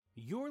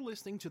You're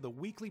listening to the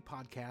weekly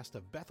podcast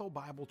of Bethel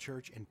Bible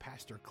Church and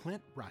Pastor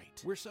Clint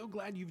Wright. We're so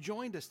glad you've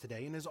joined us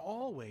today, and as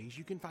always,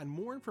 you can find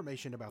more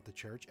information about the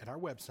church at our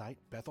website,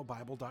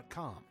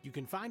 bethelbible.com. You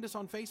can find us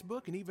on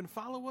Facebook and even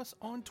follow us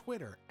on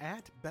Twitter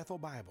at Bethel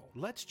Bible.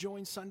 Let's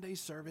join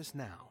Sunday's service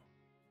now.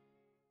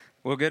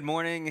 Well, good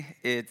morning.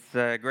 It's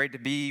great to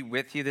be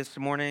with you this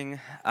morning.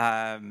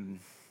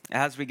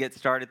 As we get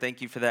started,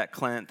 thank you for that,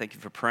 Clint. Thank you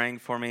for praying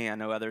for me. I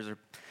know others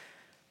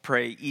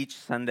pray each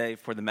Sunday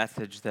for the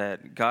message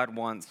that God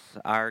wants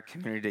our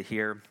community to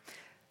hear.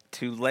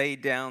 To lay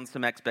down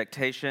some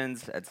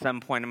expectations, at some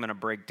point I'm going to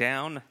break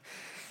down.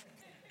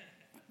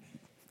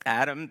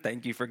 Adam,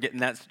 thank you for getting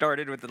that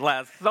started with the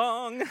last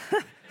song.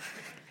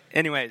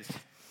 Anyways,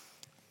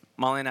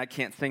 Molly and I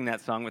can't sing that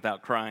song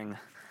without crying.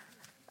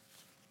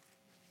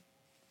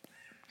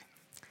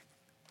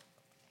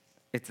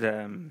 It's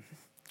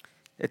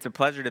a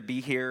pleasure to be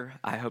here.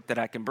 I hope that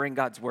I can bring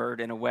God's word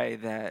in a way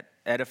that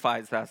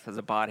edifies us as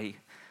a body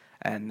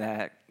and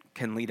that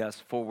can lead us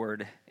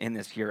forward in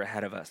this year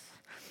ahead of us.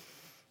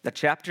 The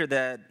chapter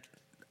that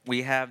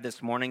we have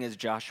this morning is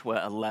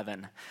Joshua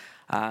 11.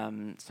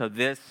 So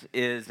this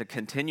is a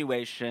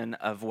continuation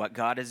of what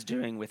God is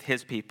doing with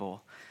his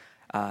people.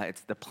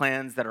 It's the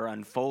plans that are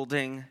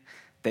unfolding.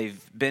 They've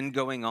been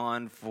going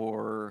on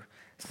for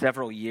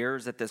several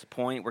years at this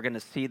point. We're going to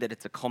see that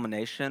it's a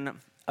culmination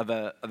of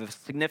a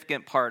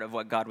significant part of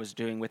what God was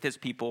doing with his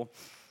people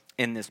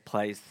in this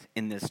place,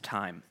 in this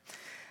time.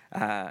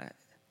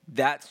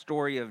 That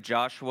story of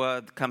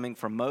Joshua coming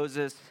from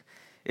Moses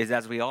is,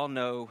 as we all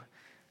know,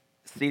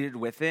 seated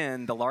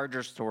within the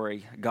larger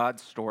story,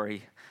 God's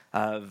story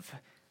of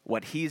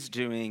what he's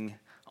doing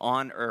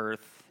on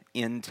earth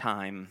in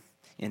time,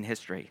 in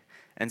history.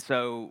 And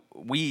so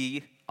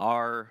we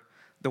are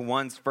the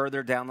ones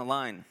further down the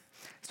line.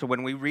 So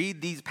when we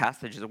read these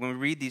passages, when we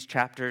read these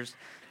chapters,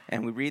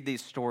 and we read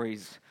these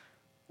stories,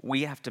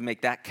 we have to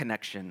make that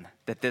connection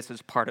that this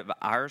is part of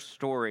our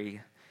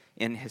story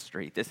in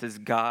history. This is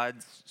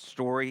God's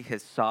story,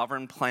 his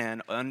sovereign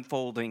plan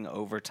unfolding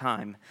over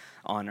time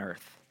on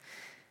earth.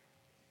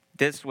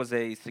 This was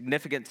a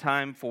significant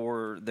time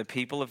for the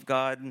people of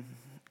God,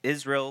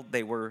 Israel.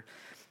 They were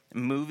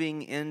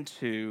moving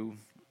into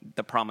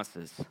the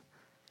promises,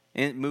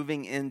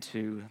 moving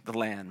into the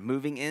land,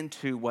 moving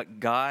into what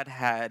God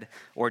had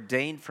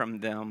ordained from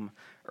them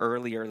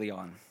early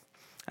on.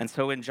 And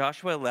so in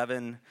Joshua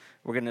 11,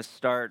 we're going to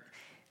start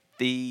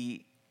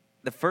the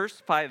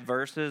first 5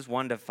 verses,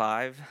 1 to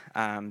 5.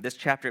 This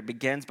chapter, it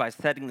begins by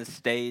setting the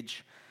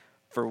stage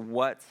for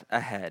what's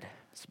ahead,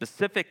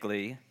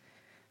 specifically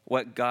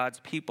what God's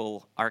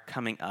people are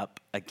coming up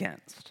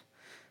against.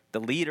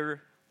 The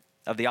leader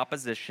of the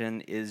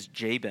opposition is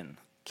Jabin,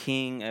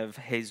 king of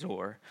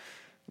Hazor,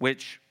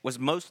 which was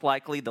most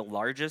likely the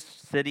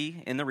largest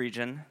city in the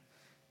region,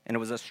 and it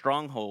was a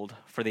stronghold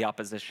for the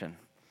opposition.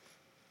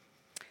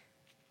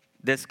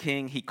 This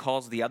king, he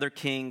calls the other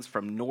kings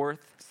from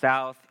north,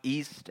 south,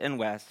 east, and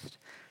west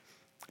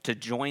to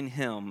join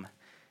him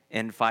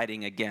in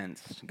fighting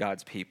against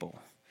God's people.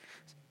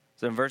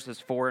 So in verses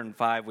 4 and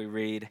 5 we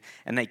read,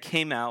 "And they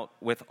came out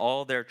with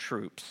all their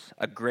troops,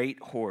 a great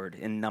horde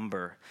in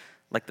number,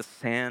 like the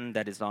sand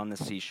that is on the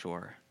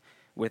seashore,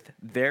 with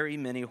very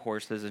many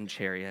horses and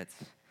chariots.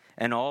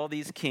 And all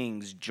these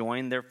kings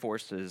joined their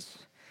forces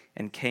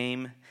and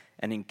came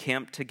and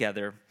encamped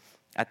together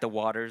at the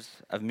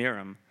waters of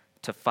Merom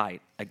to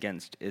fight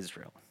against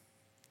Israel."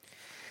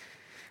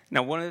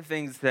 Now, one of the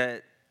things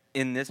that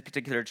in this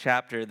particular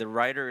chapter, the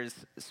writer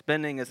is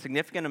spending a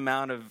significant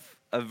amount of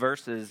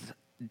verses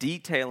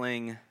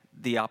detailing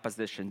the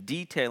opposition,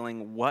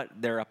 detailing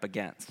what they're up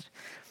against.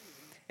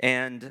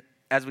 And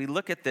as we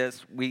look at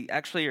this, we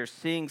actually are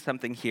seeing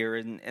something here,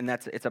 and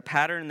it's a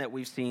pattern that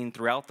we've seen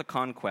throughout the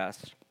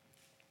conquest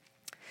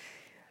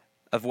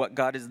of what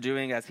God is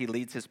doing as he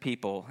leads his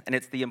people. And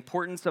it's the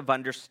importance of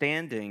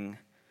understanding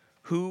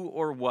who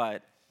or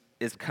what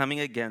is coming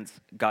against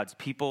God's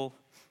people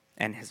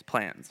and his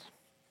plans.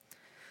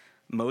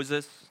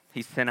 Moses,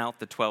 he sent out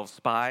the 12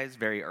 spies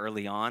very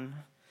early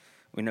on.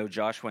 We know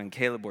Joshua and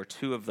Caleb were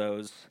 2 of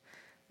those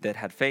that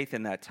had faith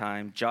in that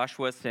time.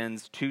 Joshua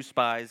sends 2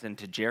 spies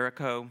into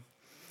Jericho.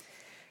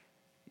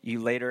 You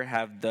later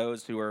have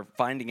those who are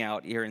finding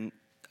out here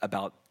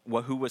about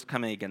who was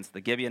coming against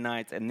the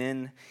Gibeonites. And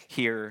then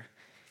here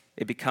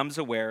it becomes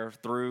aware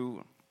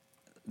through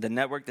the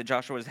network that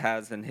Joshua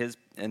has and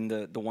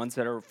the ones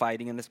that are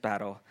fighting in this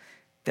battle,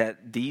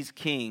 that these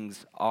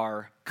kings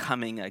are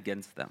coming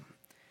against them.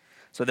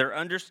 So they're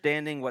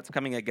understanding what's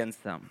coming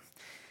against them.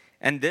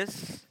 And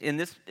in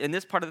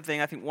this part of the thing,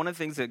 I think one of the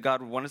things that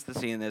God would want us to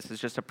see in this is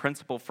just a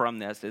principle from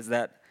this, is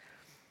that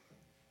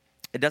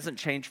it doesn't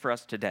change for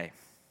us today.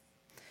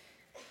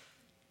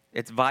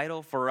 It's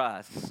vital for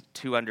us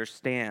to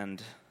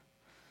understand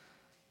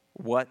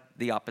what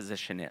the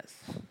opposition is.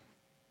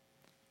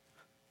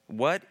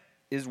 What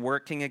is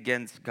working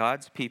against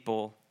God's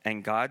people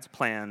and God's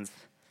plans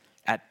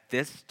at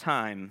this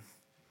time,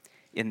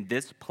 in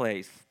this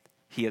place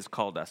he has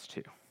called us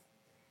to.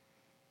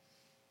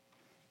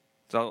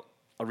 So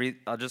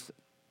I'll just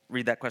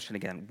read that question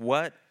again.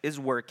 What is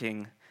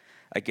working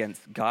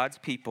against God's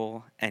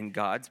people and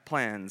God's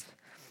plans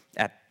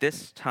at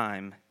this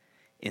time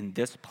in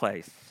this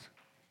place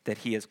that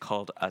he has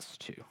called us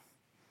to?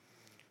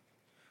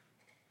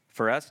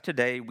 For us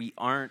today, we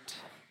aren't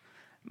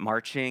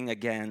marching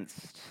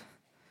against,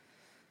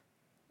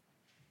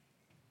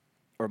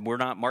 or we're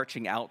not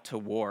marching out to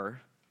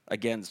war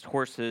against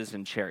horses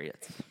and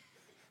chariots.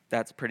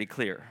 That's pretty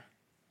clear.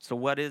 So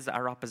what is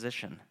our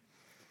opposition?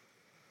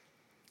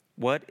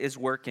 What is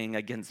working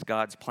against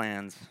God's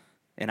plans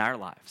in our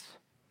lives?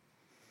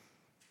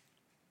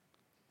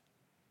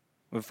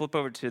 When we flip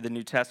over to the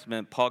New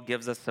Testament, Paul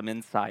gives us some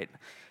insight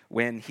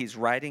when he's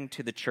writing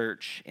to the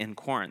church in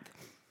Corinth.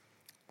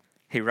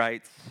 He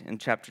writes in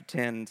chapter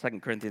 10,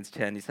 2 Corinthians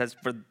 10, he says,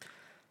 "For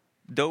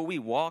though we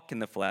walk in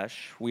the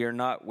flesh, we are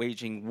not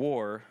waging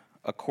war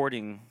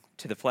according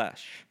to the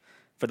flesh.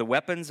 For the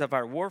weapons of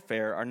our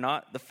warfare are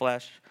not of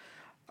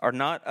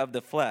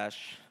the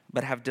flesh,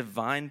 but have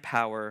divine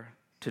power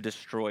to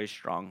destroy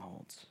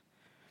strongholds.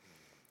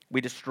 We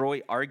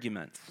destroy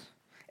arguments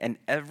and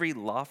every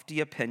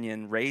lofty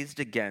opinion raised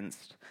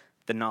against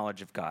the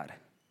knowledge of God,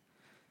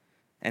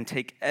 and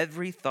take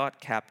every thought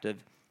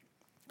captive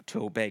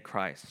to obey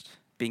Christ,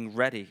 being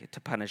ready to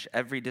punish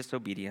every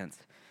disobedience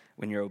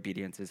when your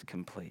obedience is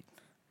complete."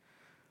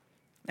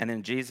 And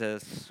then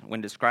Jesus, when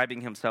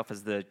describing himself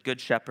as the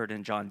good shepherd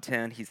in John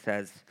 10, he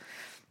says,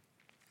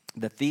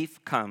 "The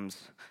thief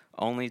comes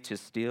only to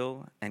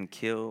steal and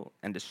kill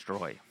and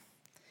destroy.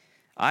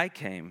 I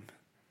came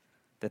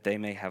that they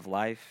may have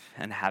life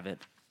and have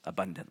it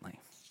abundantly."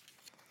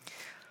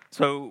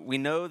 So we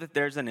know that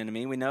there's an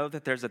enemy. We know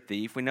that there's a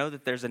thief. We know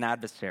that there's an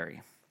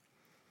adversary.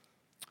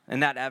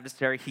 And that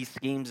adversary, he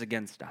schemes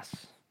against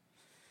us.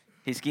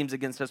 He schemes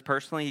against us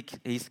personally.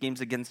 He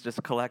schemes against us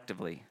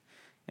collectively,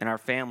 in our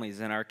families,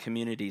 in our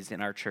communities,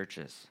 in our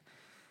churches,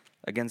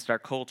 against our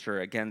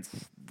culture, against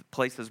the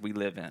places we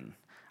live in,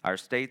 our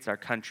states, our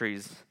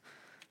countries,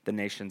 the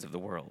nations of the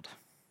world.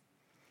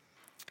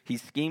 He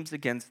schemes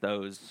against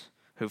those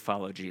who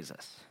follow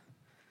Jesus.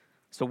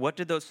 So what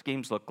do those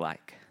schemes look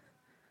like?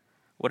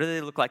 What do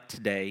they look like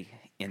today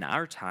in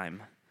our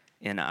time,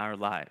 in our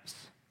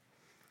lives?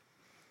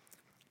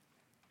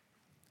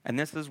 And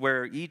this is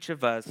where each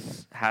of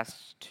us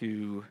has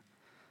to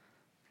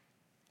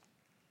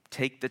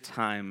take the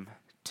time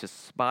to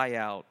spy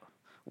out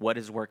what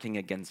is working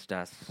against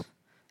us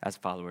as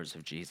followers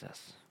of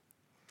Jesus.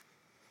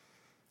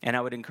 And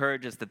I would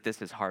encourage us that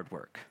this is hard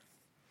work.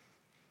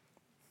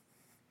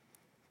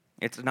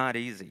 It's not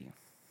easy.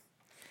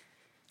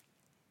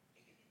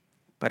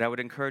 But I would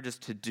encourage us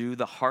to do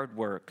the hard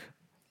work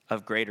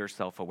of greater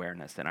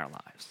self-awareness in our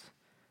lives,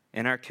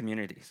 in our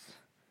communities.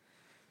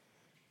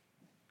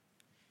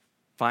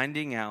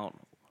 Finding out,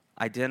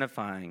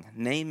 identifying,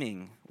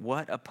 naming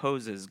what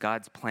opposes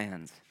God's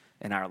plans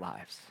in our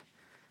lives.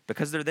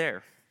 Because they're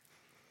there.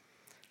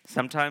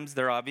 Sometimes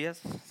they're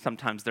obvious,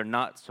 sometimes they're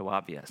not so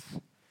obvious.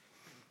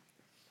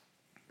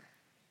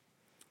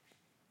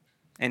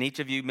 And each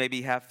of you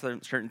maybe have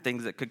certain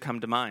things that could come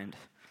to mind.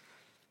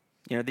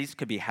 You know, these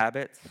could be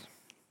habits,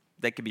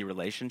 they could be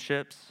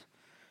relationships,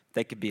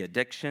 they could be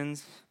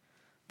addictions,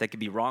 they could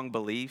be wrong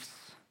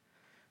beliefs,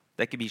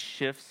 they could be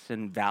shifts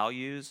in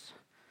values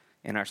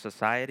in our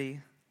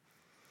society.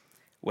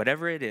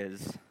 Whatever it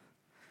is,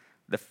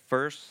 the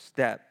first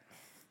step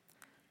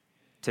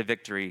to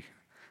victory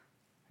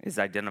is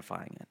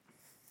identifying it.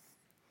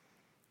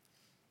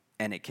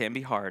 And it can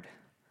be hard,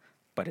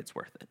 but it's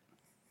worth it.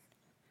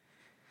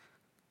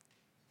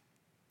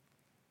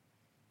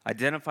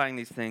 Identifying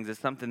these things is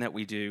something that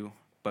we do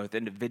both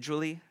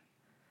individually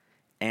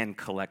and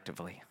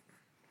collectively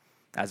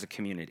as a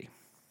community.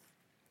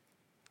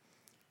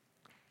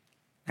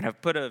 And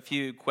I've put a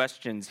few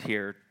questions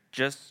here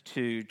just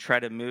to try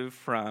to move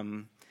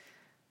from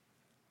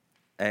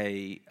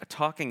a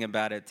talking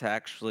about it to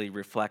actually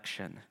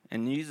reflection.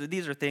 And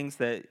these are things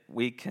that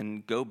we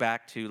can go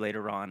back to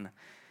later on.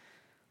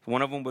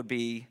 One of them would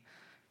be,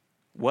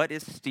 what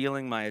is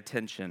stealing my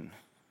attention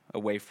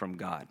away from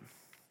God?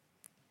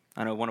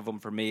 I know one of them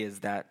for me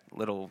is that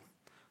little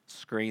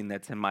screen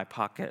that's in my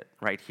pocket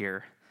right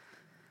here.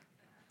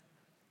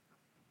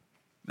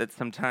 That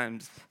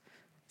sometimes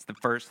it's the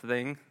first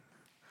thing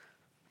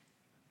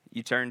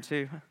you turn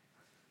to,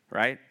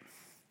 right?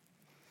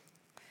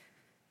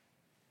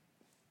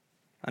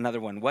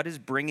 Another one, what is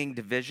bringing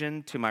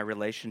division to my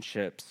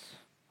relationships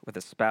with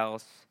a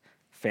spouse,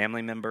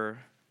 family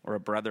member, or a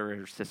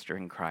brother or sister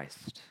in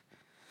Christ?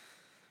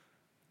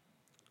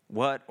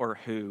 What or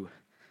who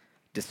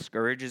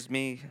discourages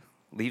me,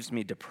 leaves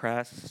me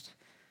depressed,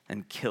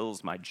 and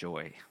kills my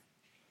joy?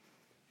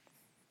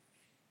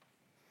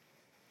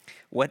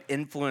 What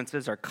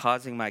influences are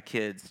causing my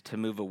kids to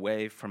move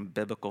away from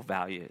biblical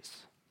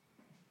values?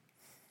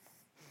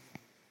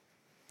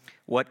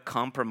 What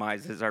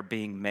compromises are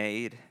being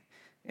made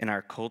in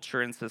our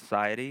culture and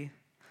society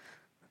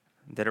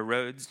that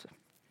erodes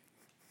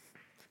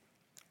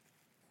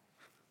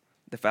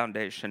the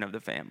foundation of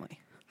the family?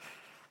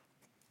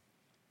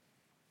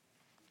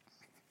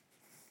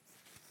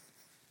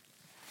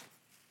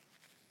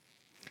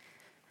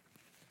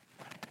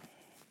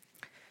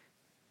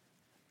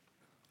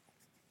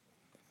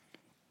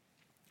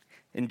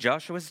 In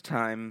Joshua's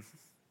time,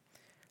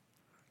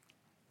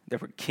 there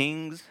were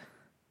kings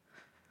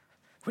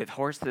with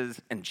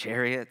horses and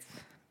chariots.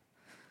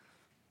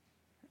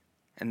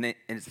 And it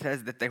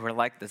says that they were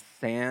like the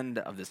sand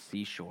of the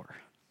seashore.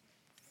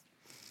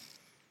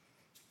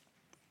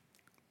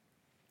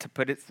 To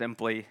put it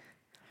simply,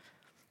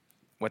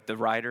 what the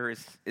writer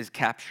is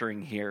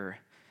capturing here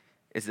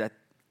is that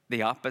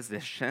the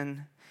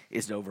opposition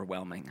is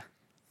overwhelming,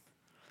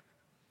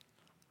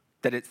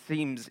 that it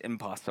seems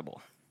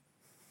impossible.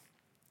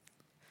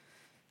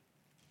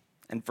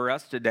 And for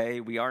us today,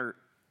 we aren't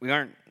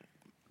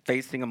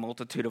facing a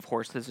multitude of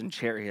horses and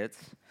chariots,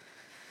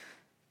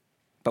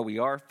 but we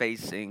are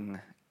facing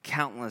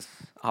countless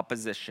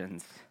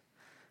oppositions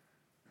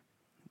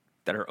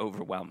that are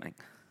overwhelming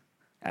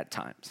at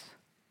times.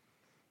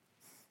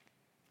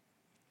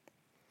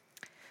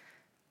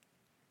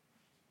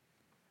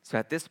 So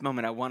at this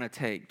moment, I want to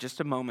take just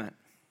a moment,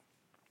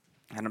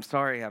 and I'm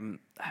sorry,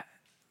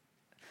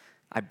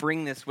 I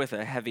bring this with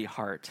a heavy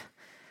heart.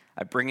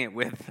 I bring it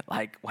with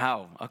like,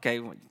 wow,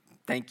 okay,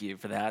 thank you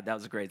for that. That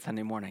was a great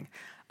Sunday morning.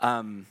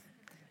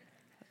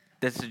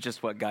 This is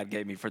just what God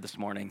gave me for this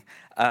morning.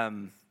 I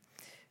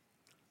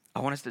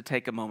want us to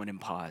take a moment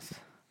and pause.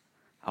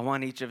 I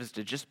want each of us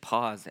to just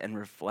pause and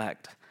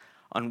reflect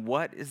on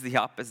what is the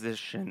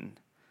opposition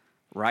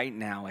right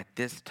now at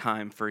this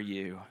time for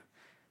you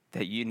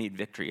that you need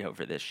victory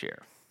over this year.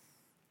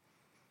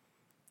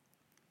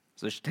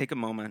 So just take a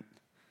moment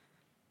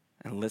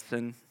and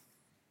listen,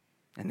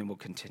 and then we'll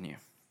continue.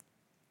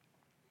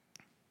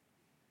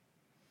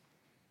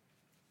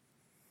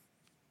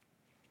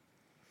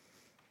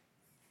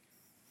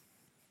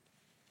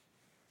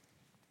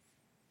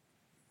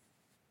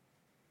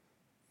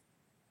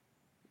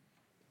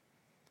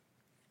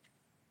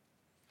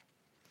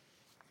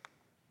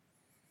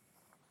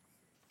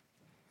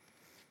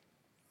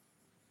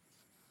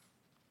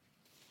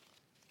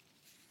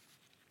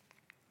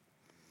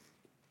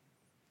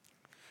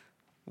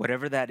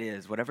 Whatever that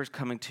is, whatever's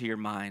coming to your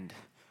mind,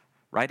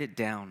 write it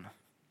down.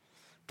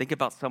 Think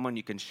about someone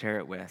you can share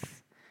it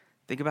with.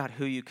 Think about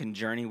who you can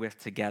journey with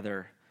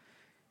together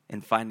in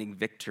finding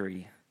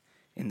victory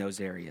in those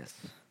areas.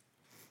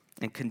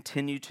 And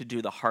continue to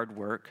do the hard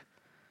work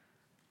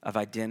of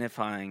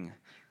identifying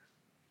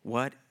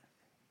what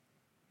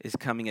is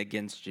coming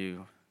against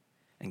you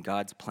and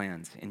God's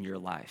plans in your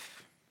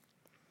life.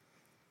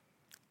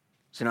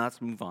 So now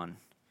let's move on.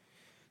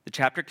 The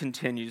chapter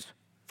continues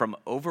from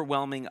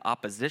overwhelming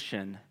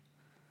opposition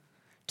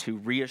to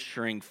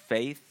reassuring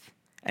faith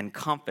and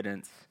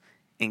confidence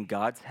in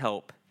God's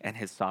help and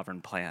his sovereign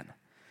plan.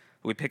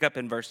 We pick up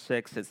in verse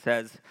 6, it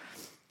says,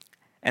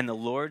 "And the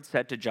Lord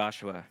said to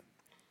Joshua,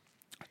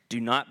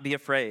 'Do not be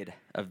afraid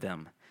of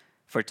them,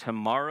 for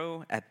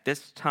tomorrow at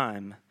this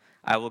time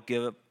I will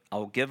give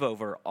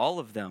over all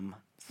of them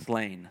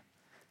slain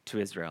to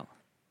Israel.'"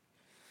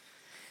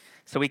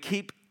 So we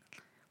keep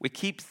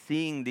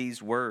seeing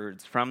these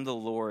words from the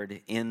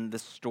Lord in the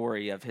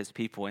story of his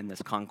people in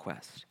this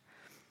conquest.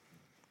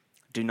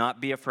 Do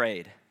not be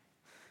afraid.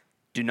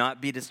 Do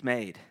not be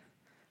dismayed.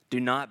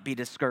 Do not be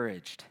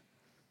discouraged.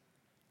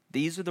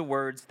 These are the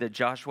words that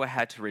Joshua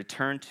had to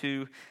return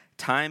to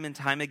time and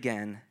time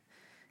again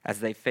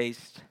as they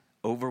faced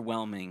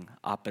overwhelming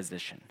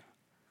opposition.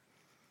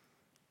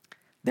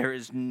 There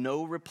is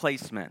no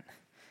replacement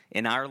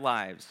in our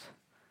lives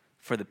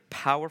for the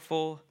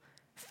powerful,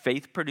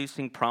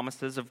 faith-producing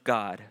promises of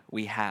God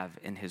we have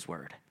in his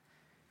word.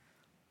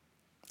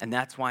 And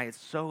that's why it's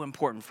so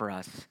important for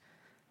us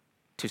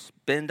to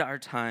spend our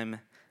time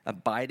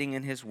abiding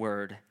in his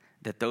word,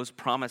 that those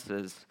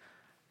promises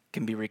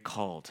can be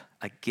recalled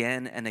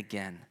again and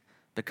again,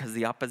 because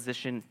the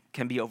opposition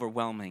can be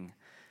overwhelming,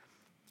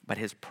 but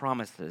his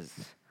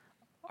promises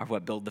are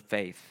what build the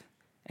faith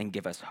and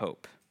give us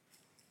hope.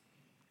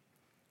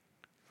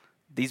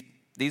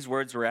 These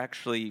words were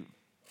actually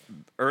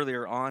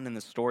earlier on in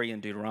the story in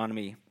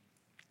Deuteronomy.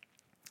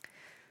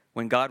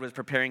 When God was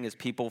preparing his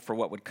people for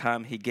what would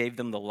come, he gave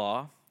them the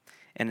law.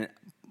 And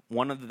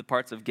one of the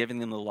parts of giving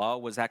them the law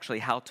was actually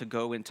how to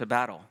go into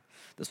battle.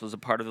 This was a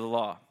part of the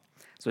law.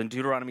 So in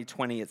Deuteronomy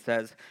 20, it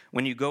says,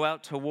 "When you go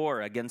out to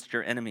war against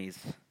your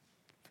enemies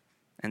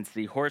and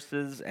see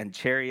horses and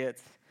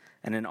chariots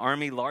and an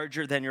army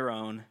larger than your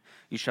own,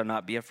 you shall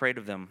not be afraid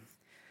of them.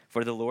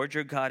 For the Lord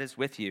your God is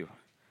with you,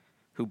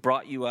 who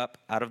brought you up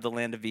out of the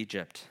land of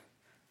Egypt.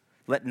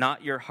 Let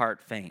not your heart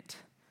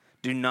faint.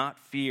 Do not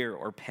fear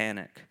or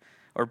panic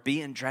or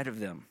be in dread of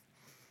them.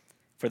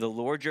 For the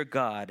Lord your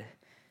God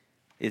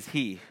is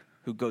he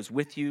who goes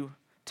with you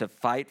to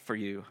fight for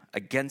you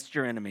against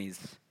your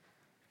enemies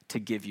to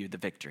give you the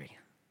victory."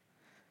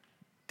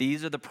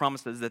 These are the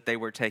promises that they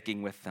were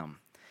taking with them.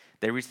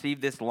 They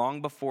received this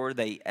long before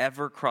they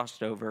ever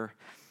crossed over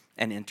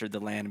and entered the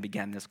land and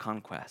began this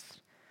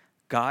conquest.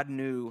 God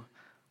knew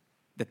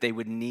that they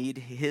would need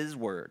his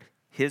word,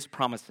 his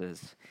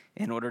promises,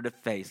 in order to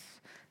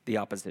face the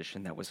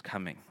opposition that was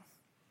coming.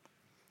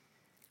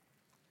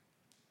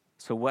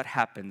 So what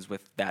happens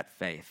with that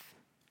faith?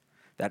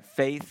 That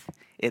faith,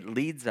 it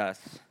leads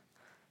us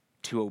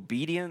to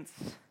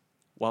obedience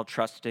while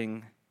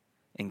trusting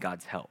in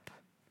God's help.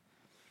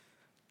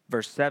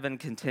 Verse 7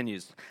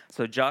 continues,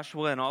 "So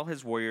Joshua and all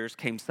his warriors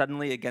came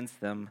suddenly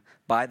against them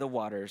by the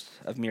waters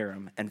of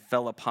Merom and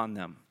fell upon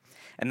them.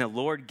 And the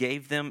Lord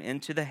gave them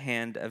into the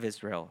hand of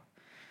Israel,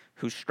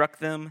 who struck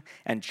them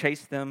and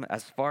chased them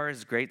as far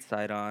as Great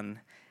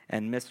Sidon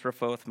and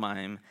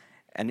Misrephoth-maim,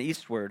 and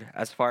eastward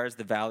as far as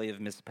the valley of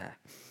Mizpeh.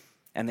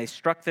 And they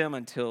struck them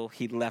until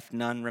he left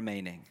none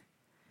remaining.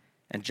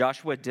 And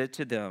Joshua did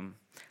to them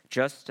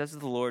just as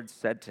the Lord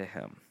said to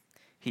him.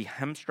 He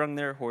hamstrung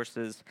their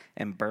horses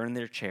and burned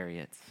their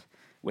chariots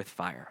with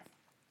fire."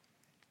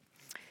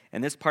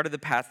 In this part of the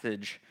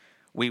passage,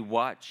 we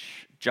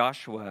watch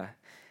Joshua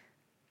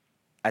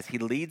as he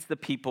leads the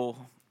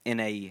people in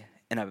a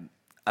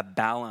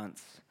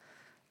balance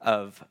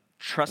of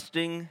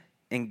trusting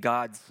in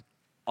God's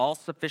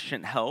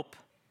all-sufficient help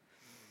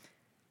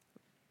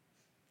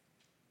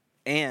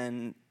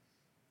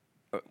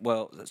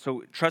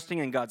so trusting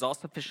in God's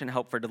all-sufficient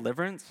help for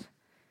deliverance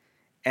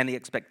and the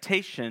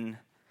expectation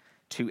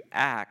to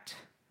act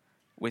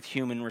with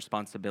human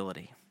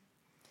responsibility.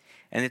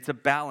 And it's a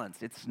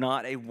balance. It's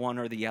not a one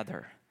or the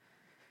other.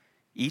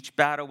 Each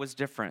battle was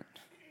different.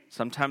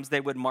 Sometimes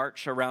they would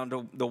march around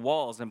the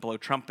walls and blow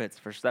trumpets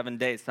for 7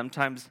 days.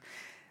 Sometimes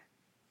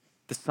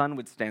the sun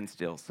would stand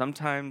still.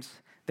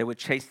 Sometimes they would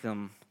chase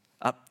them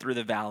up through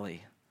the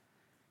valley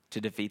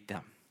to defeat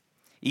them.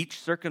 Each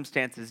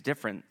circumstance is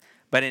different,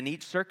 but in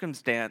each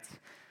circumstance,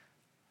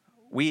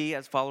 we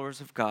as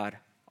followers of God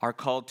are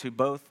called to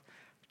both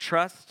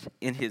trust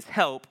in his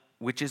help,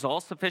 which is all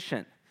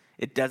sufficient.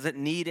 It doesn't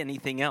need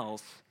anything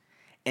else,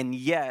 and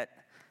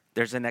yet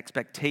there's an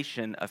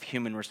expectation of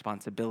human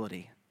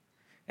responsibility.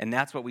 And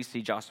that's what we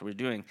see Joshua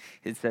doing.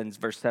 It says,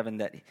 verse 7,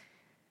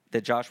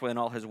 that Joshua and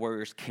all his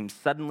warriors came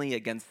suddenly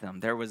against them.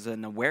 There was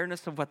an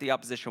awareness of what the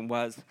opposition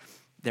was.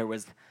 There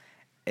was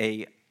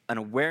an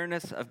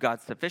awareness of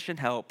God's sufficient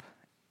help,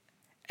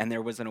 and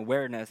there was an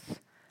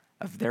awareness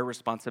of their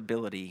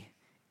responsibility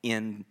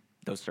in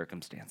those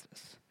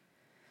circumstances.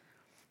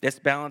 This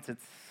balance,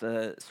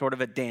 it's sort of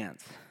a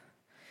dance.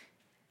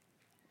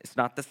 It's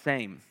not the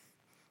same.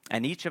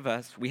 And each of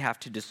us, we have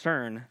to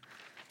discern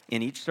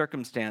in each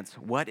circumstance,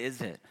 what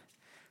is it?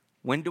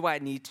 When do I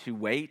need to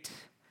wait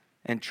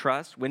and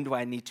trust? When do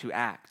I need to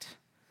act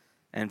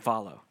and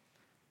follow?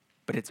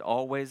 But it's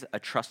always a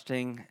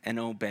trusting and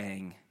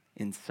obeying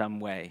in some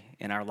way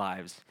in our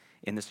lives,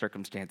 in the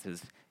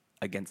circumstances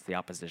against the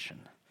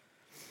opposition.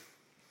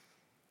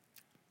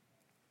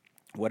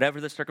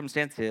 Whatever the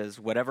circumstance is,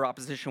 whatever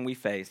opposition we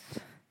face,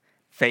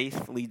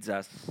 faith leads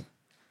us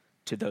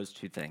to those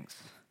two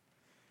things.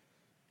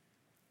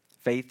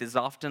 Faith is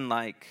often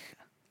like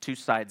two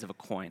sides of a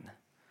coin.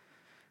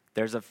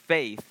 There's a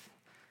faith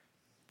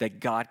that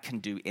God can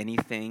do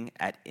anything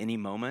at any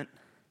moment.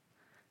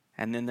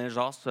 And then there's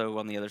also,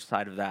 on the other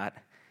side of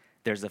that,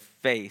 there's a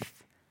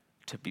faith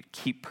to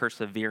keep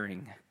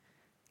persevering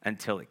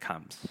until it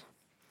comes.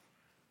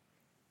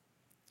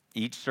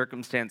 Each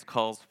circumstance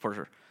calls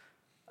for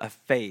a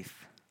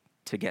faith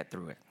to get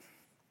through it.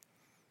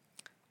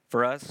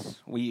 For us,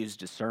 we use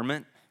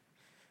discernment.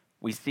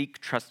 We seek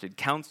trusted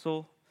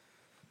counsel.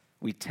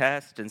 We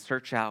test and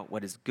search out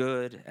what is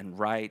good and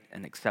right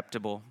and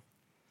acceptable.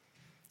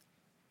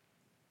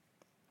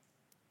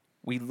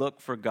 We look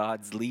for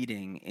God's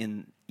leading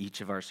in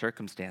each of our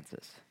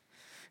circumstances.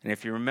 And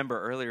if you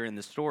remember earlier in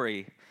the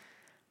story,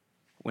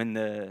 when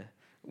the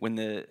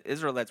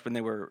Israelites, when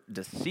they were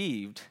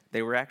deceived,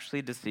 they were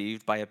actually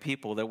deceived by a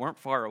people that weren't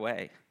far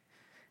away.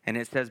 And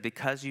it says,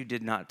 because you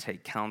did not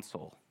take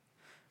counsel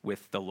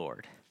with the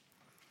Lord.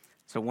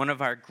 So one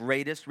of our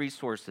greatest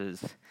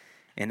resources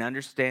in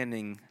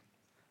understanding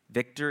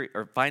victory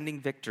or finding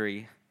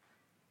victory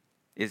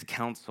is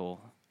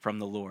counsel from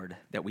the Lord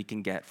that we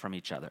can get from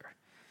each other.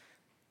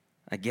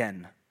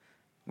 Again,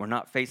 we're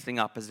not facing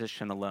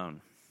opposition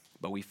alone,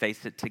 but we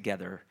face it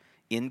together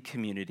in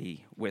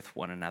community with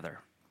one another.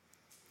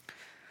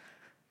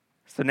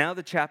 So now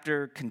the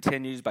chapter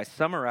continues by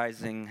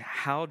summarizing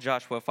how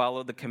Joshua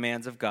followed the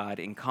commands of God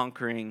in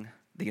conquering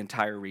the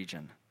entire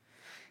region.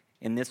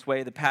 In this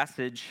way, the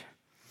passage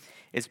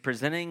is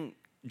presenting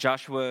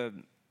Joshua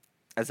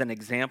as an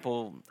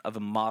example of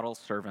a model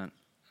servant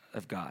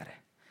of God.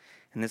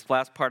 In this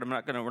last part, we're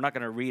not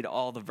going to read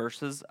all the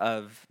verses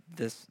of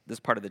this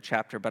part of the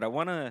chapter, but I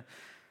want to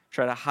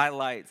try to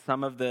highlight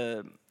some of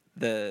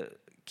the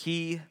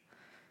key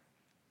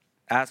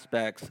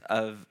aspects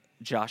of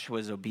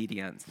Joshua's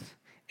obedience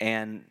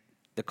and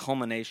the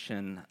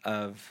culmination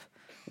of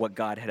what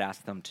God had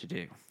asked them to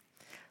do.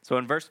 So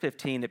in verse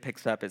 15, it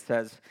picks up, it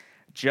says,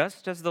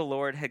 "Just as the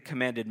Lord had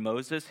commanded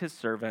Moses, his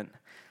servant,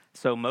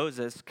 so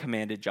Moses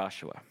commanded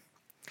Joshua.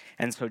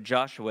 And so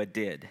Joshua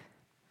did.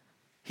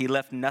 He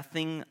left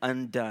nothing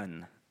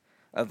undone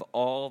of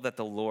all that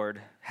the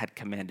Lord had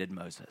commanded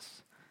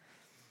Moses."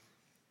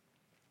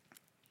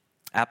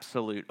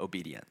 Absolute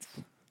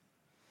obedience.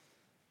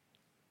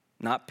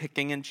 Not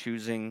picking and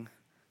choosing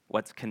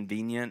what's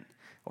convenient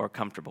or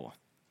comfortable.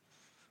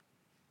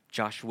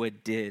 Joshua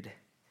did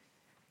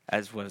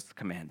as was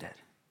commanded,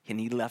 and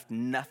he left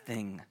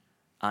nothing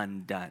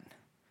undone.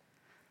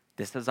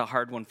 This is a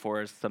hard one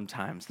for us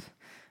sometimes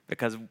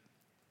because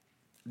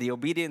the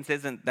obedience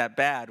isn't that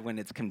bad when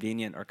it's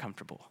convenient or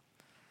comfortable.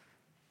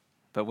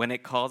 But when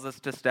it calls us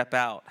to step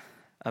out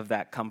of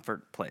that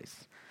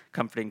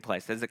comforting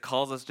place, as it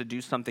calls us to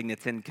do something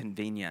that's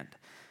inconvenient,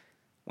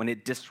 when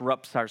it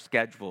disrupts our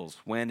schedules,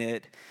 when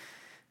it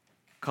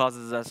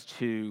causes us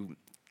to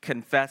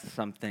confess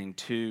something,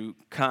 to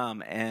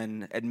come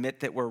and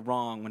admit that we're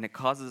wrong, when it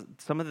causes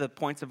some of the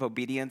points of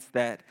obedience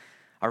that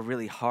are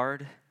really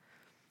hard,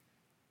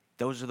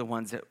 those are the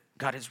ones that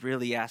God is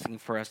really asking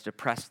for us to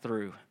press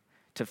through,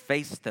 to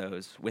face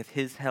those with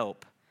his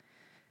help,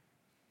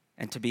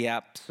 and to be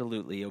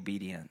absolutely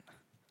obedient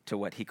to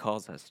what he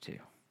calls us to.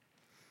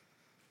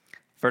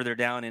 Further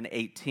down in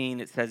 18,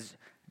 it says,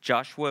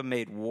 Joshua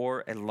made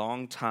war a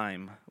long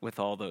time with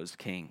all those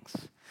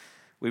kings.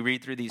 We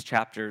read through these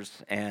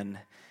chapters and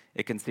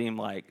it can seem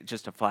like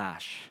just a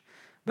flash.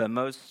 But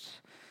most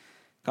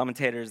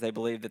commentators, they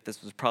believe that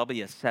this was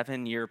probably a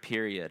 7-year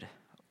period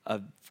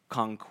of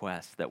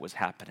conquest that was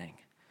happening.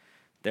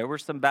 There were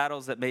some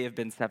battles that may have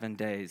been 7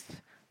 days,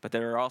 but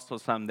there are also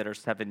some that are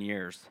 7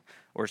 years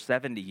or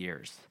 70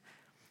 years.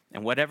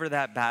 And whatever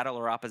that battle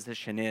or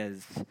opposition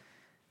is,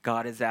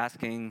 God is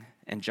asking,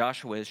 and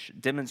Joshua is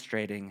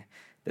demonstrating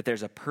that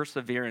there's a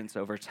perseverance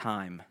over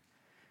time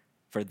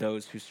for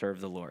those who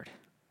serve the Lord.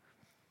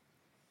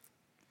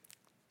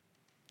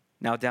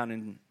 Now down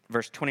in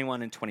verse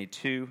 21 and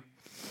 22,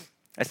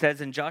 it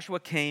says, And Joshua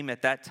came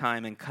at that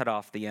time and cut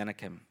off the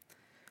Anakim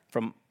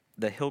from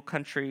the hill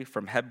country,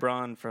 from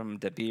Hebron, from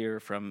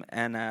Debir, from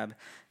Anab,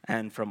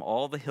 and from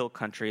all the hill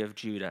country of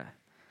Judah,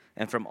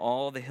 and from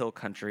all the hill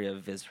country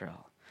of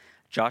Israel.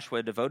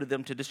 Joshua devoted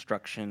them to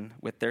destruction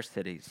with their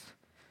cities.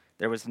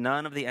 There was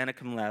none of the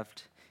Anakim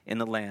left in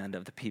the land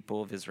of the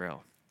people of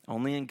Israel.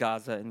 Only in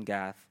Gaza and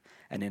Gath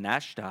and in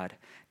Ashdod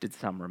did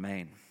some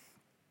remain.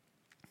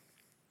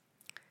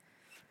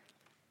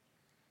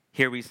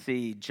 Here we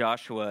see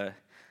Joshua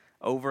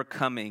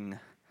overcoming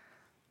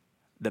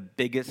the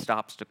biggest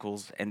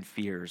obstacles and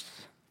fears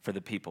for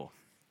the people.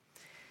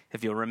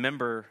 If you'll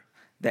remember,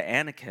 the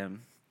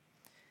Anakim,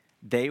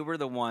 they were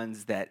the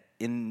ones that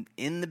in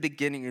the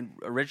beginning,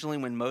 originally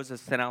when Moses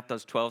sent out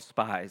those 12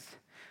 spies,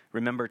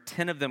 remember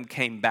 10 of them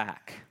came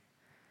back.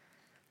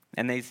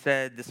 And they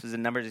said, this was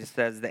in Numbers, it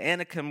says, the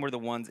Anakim were the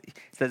ones, it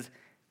says,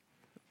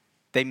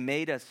 they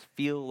made us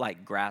feel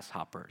like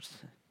grasshoppers,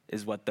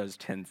 is what those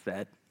 10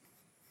 said.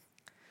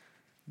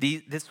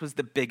 This was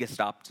the biggest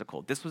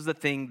obstacle. This was the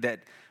thing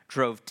that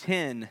drove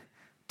 10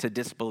 to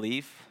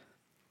disbelief,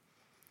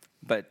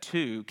 but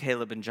 2,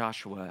 Caleb and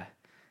Joshua,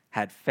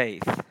 had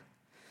faith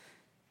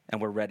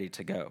and were ready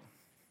to go.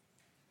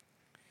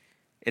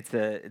 It's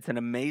an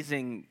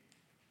amazing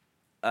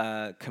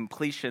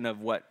completion of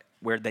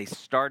where they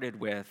started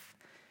with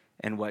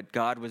and what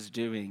God was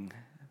doing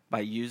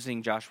by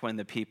using Joshua and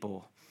the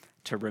people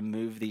to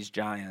remove these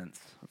giants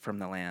from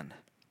the land.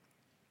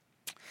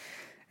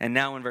 And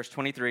now in verse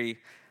 23,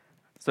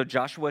 so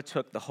Joshua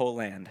took the whole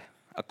land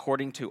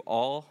according to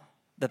all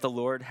that the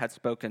Lord had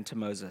spoken to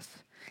Moses.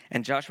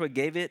 And Joshua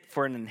gave it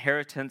for an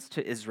inheritance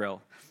to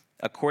Israel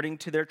according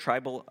to their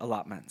tribal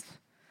allotments.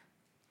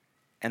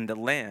 And the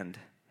land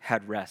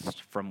had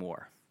rest from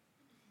war.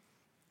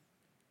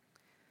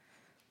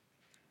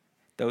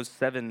 Those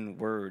 7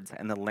 words,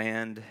 and the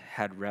land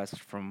had rest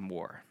from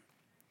war.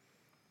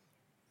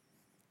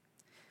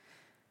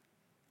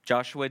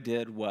 Joshua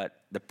did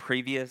what the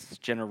previous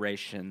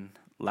generation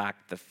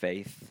lacked the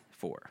faith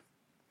for.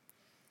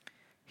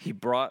 He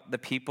brought the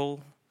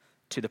people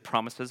to the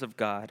promises of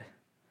God,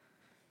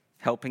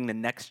 helping the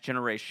next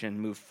generation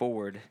move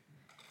forward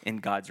in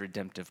God's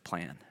redemptive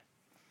plan.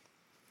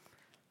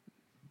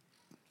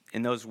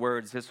 In those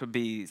words, this would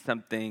be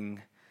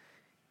something,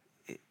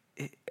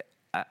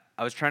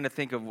 I was trying to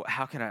think of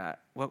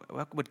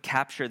what would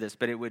capture this,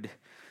 but it would,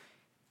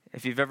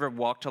 if you've ever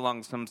walked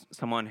along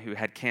someone who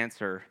had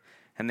cancer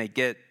and they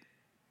get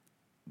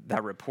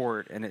that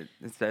report and it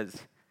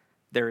says,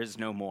 there is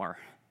no more.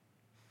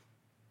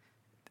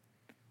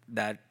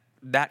 That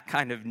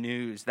kind of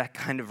news, that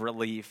kind of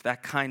relief,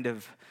 that kind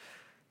of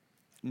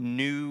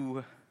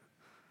new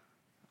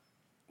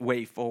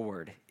way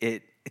forward.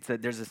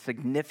 There's a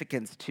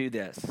significance to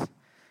this.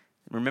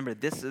 Remember,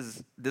 this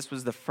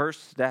was the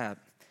first step.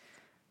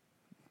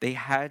 They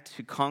had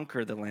to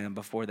conquer the land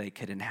before they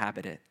could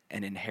inhabit it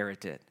and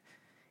inherit it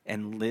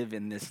and live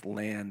in this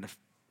land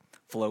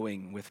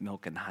flowing with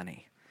milk and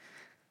honey.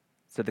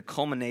 So the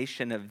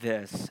culmination of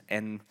this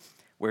and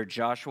where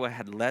Joshua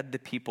had led the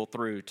people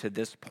through to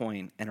this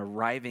point and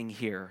arriving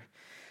here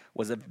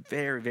was a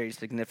very, very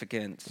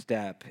significant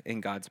step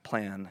in God's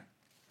plan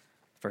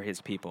for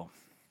his people.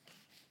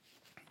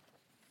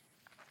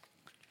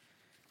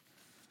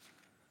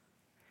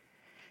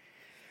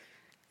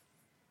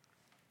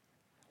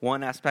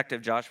 One aspect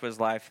of Joshua's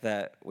life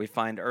that we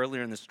find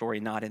earlier in the story,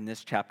 not in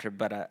this chapter,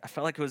 but I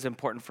felt like it was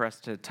important for us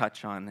to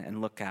touch on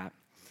and look at,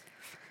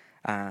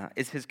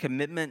 is his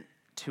commitment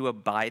to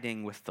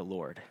abiding with the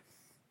Lord.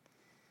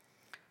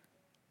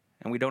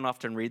 And we don't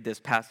often read this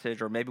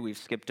passage, or maybe we've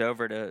skipped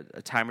over it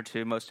a time or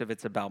two. Most of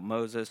it's about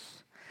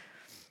Moses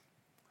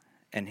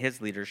and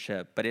his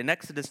leadership. But in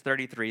Exodus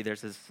 33,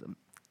 there's this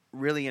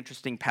really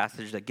interesting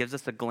passage that gives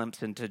us a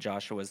glimpse into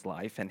Joshua's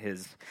life and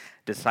his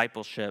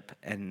discipleship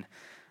and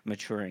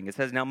maturing. It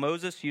says, "Now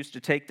Moses used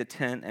to take the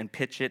tent and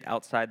pitch it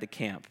outside the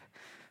camp,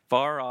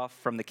 far off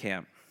from the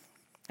camp.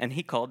 And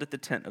he called it the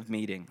tent of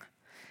meeting.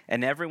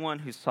 And everyone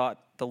who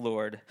sought the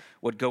Lord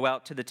would go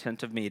out to the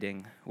tent of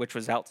meeting, which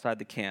was outside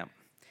the camp.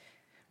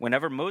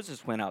 Whenever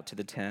Moses went out to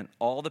the tent,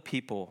 all the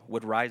people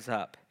would rise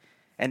up,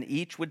 and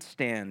each would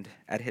stand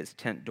at his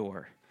tent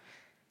door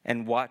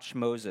and watch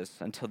Moses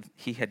until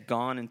he had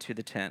gone into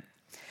the tent.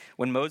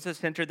 When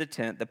Moses entered the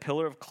tent, the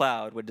pillar of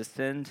cloud would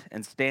descend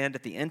and stand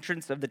at the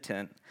entrance of the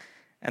tent,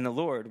 and the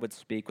Lord would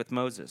speak with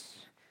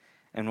Moses.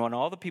 And when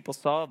all the people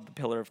saw the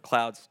pillar of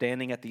cloud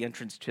standing at the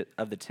entrance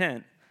of the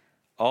tent,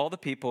 all the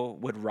people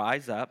would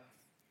rise up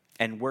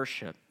and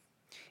worship,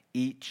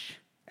 each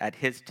at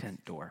his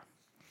tent door.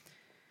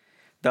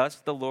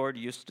 Thus the Lord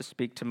used to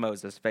speak to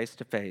Moses face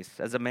to face,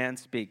 as a man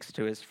speaks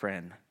to his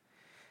friend.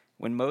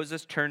 When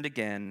Moses turned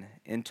again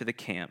into the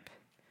camp,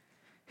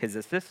 his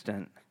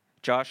assistant,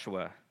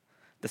 Joshua,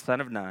 the son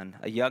of Nun,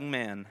 a young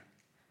man,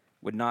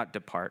 would not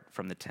depart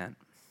from the tent."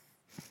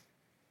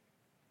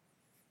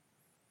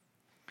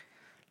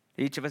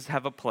 Each of us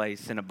have a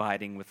place in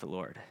abiding with the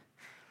Lord.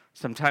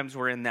 Sometimes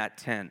we're in that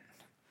tent.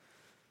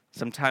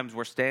 Sometimes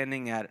we're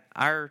standing at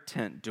our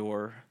tent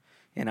door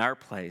in our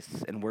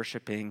place and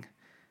worshiping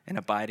and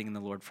abiding in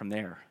the Lord from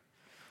there.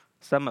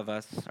 Some of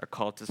us are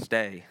called to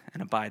stay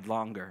and abide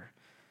longer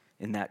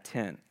in that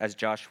tent, as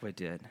Joshua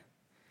did.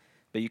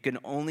 But you can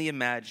only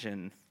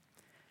imagine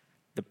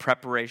the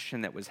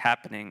preparation that was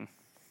happening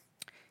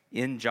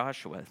in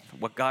Joshua,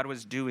 what God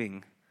was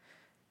doing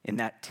in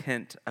that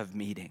tent of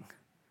meeting.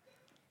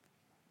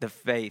 The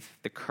faith,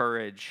 the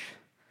courage,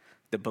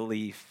 the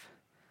belief,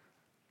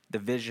 the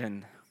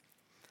vision,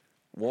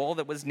 all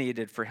that was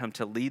needed for him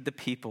to lead the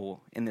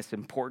people in this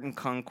important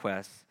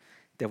conquest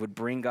that would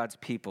bring God's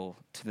people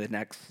to the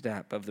next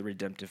step of the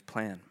redemptive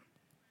plan.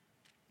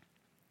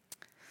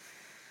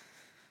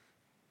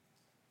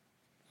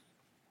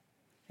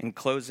 In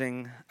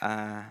closing,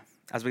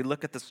 as we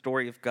look at the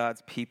story of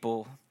God's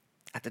people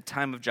at the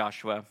time of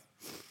Joshua,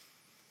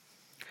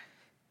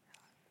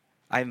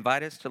 I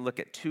invite us to look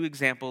at two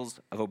examples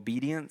of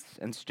obedience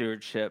and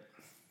stewardship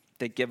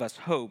that give us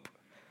hope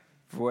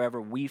for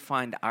wherever we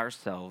find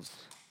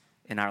ourselves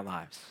in our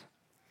lives.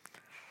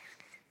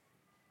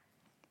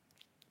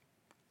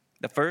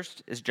 The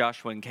first is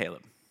Joshua and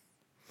Caleb.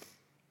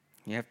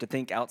 You have to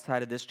think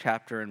outside of this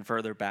chapter and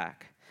further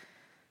back.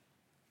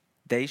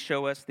 They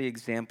show us the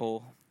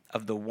example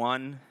of the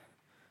one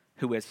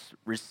who has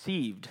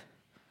received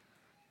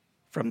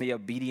from the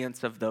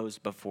obedience of those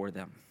before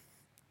them.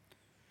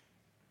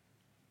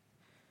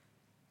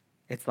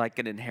 It's like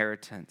an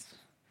inheritance.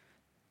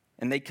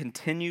 And they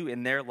continue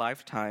in their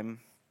lifetime,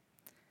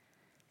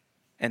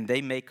 and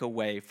they make a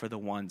way for the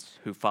ones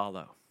who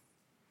follow.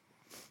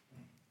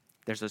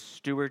 There's a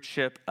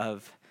stewardship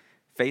of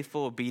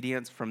faithful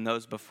obedience from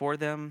those before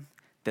them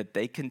that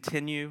they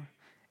continue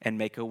and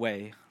make a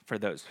way for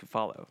those who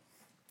follow.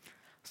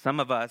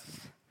 Some of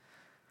us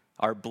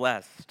are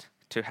blessed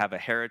to have a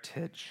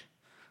heritage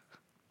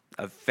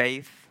of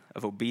faith,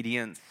 of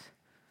obedience,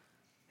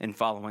 in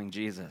following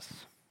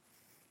Jesus.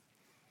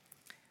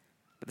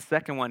 But the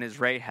second one is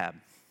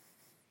Rahab.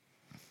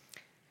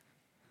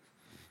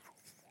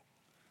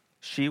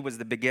 She was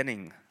the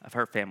beginning of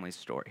her family's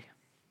story.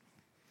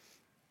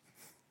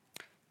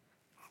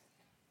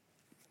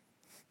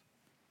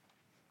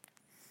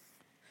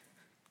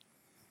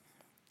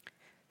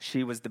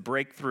 She was the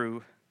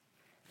breakthrough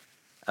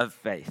of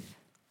faith.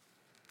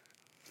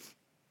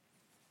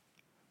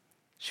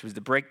 She was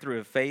the breakthrough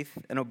of faith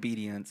and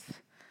obedience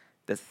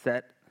that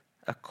set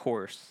a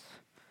course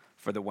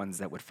for the ones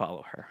that would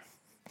follow her.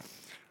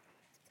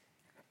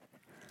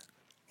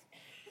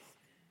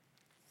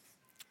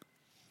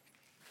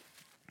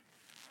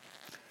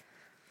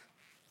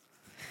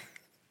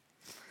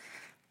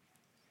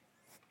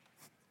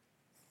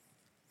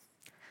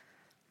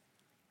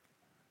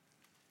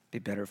 Be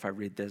better if I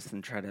read this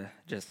than try to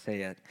just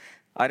say it.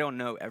 I don't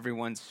know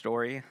everyone's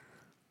story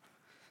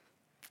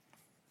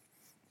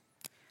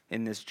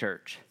in this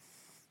church.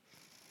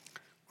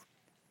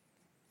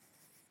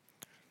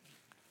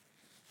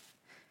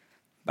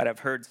 But I've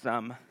heard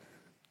some,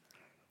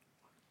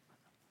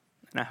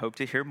 and I hope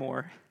to hear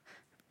more.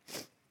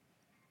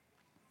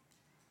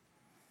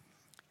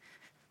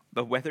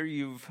 But whether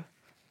you've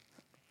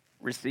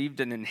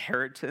received an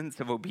inheritance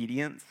of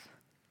obedience,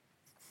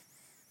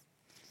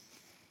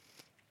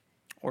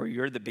 or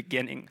you're the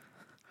beginning,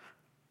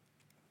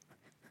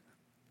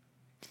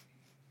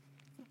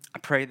 I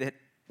pray that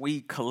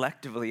we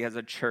collectively as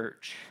a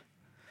church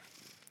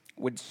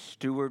would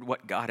steward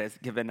what God has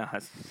given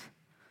us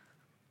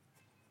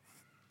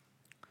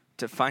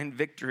to find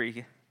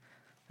victory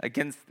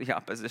against the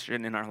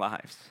opposition in our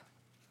lives.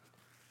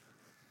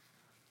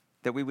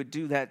 That we would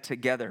do that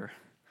together,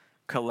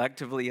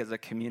 collectively as a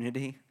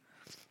community,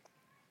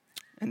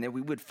 and that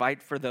we would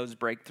fight for those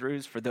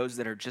breakthroughs, for those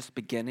that are just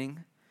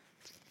beginning,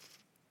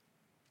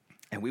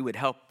 and we would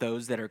help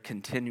those that are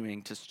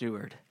continuing to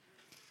steward,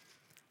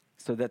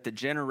 so that the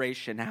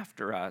generation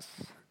after us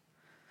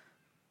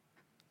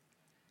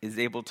is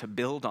able to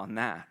build on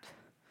that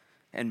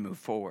and move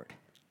forward.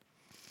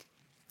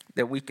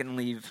 That we can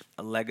leave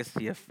a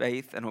legacy of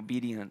faith and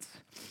obedience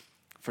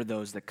for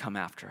those that come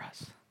after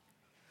us.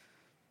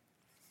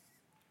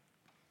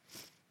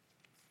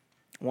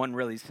 One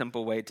really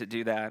simple way to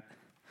do that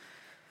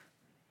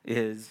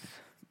is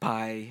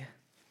by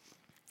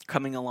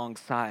coming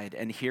alongside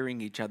and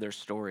hearing each other's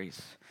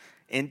stories,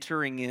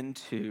 entering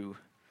into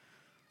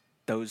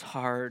those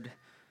hard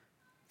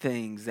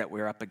things that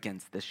we're up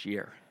against this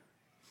year.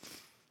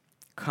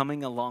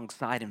 Coming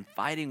alongside and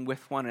fighting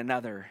with one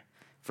another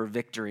for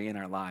victory in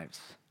our lives.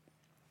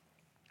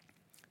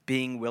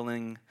 Being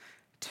willing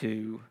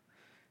to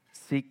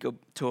seek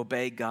to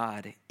obey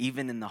God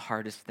even in the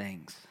hardest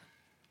things.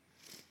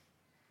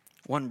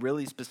 One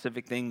really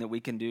specific thing that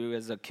we can do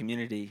as a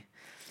community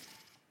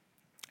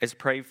is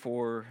pray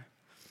for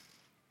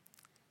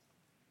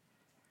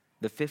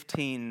the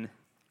 15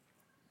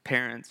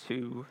 parents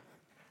who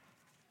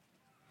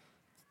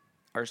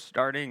are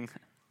starting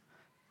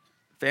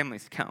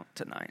Families Count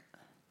tonight.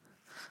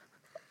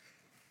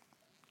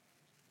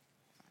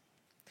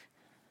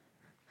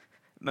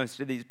 Most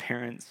of these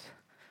parents,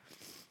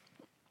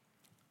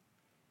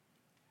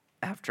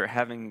 after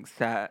having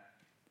sat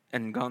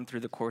and gone through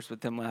the course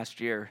with them last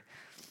year,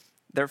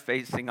 they're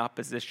facing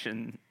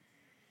opposition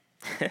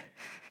that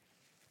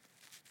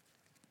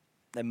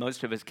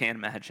most of us can't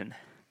imagine,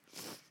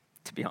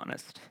 to be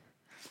honest.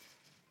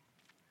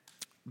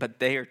 But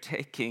they are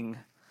taking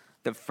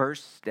the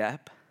first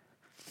step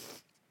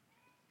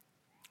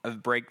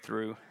of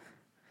breakthrough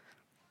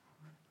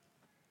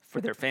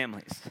for their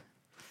families.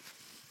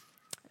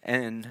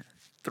 And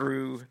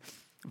through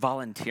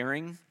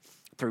volunteering,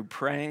 through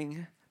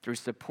praying, through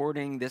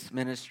supporting this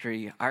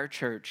ministry, our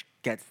church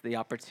gets the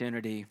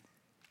opportunity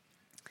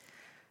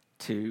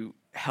to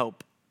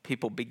help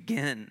people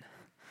begin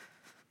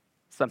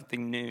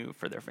something new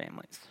for their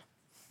families.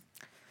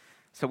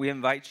 So we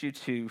invite you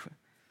to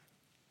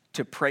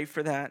pray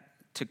for that,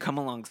 to come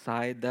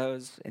alongside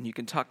those, and you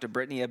can talk to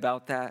Brittany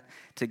about that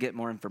to get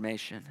more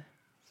information.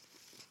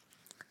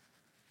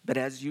 But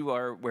as you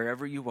are,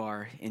 wherever you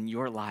are in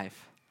your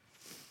life,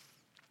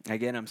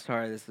 again, I'm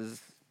sorry, this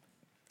is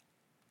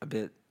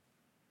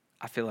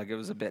I feel like it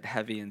was a bit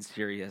heavy and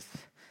serious,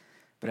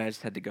 but I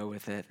just had to go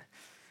with it.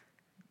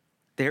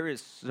 There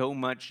is so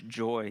much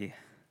joy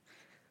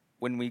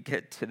when we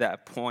get to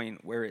that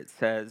point where it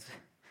says,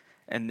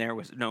 and there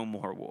was no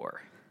more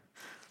war.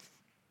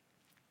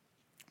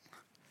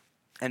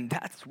 And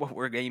that's what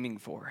we're aiming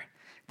for.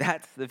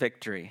 That's the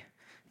victory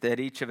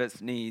that each of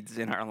us needs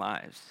in our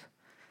lives.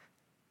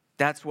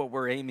 That's what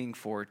we're aiming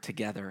for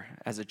together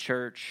as a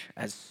church,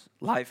 as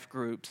life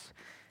groups,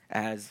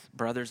 as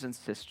brothers and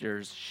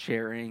sisters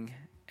sharing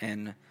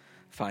and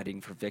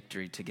fighting for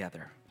victory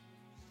together.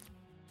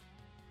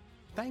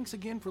 Thanks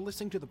again for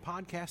listening to the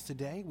podcast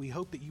today. We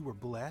hope that you were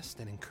blessed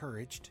and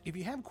encouraged. If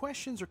you have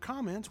questions or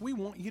comments, we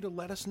want you to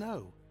let us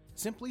know.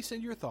 Simply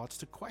send your thoughts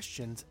to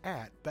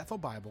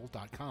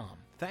questions@bethelbible.com.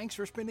 Thanks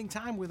for spending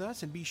time with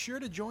us, and be sure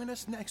to join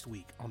us next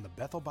week on the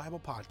Bethel Bible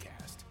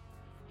Podcast.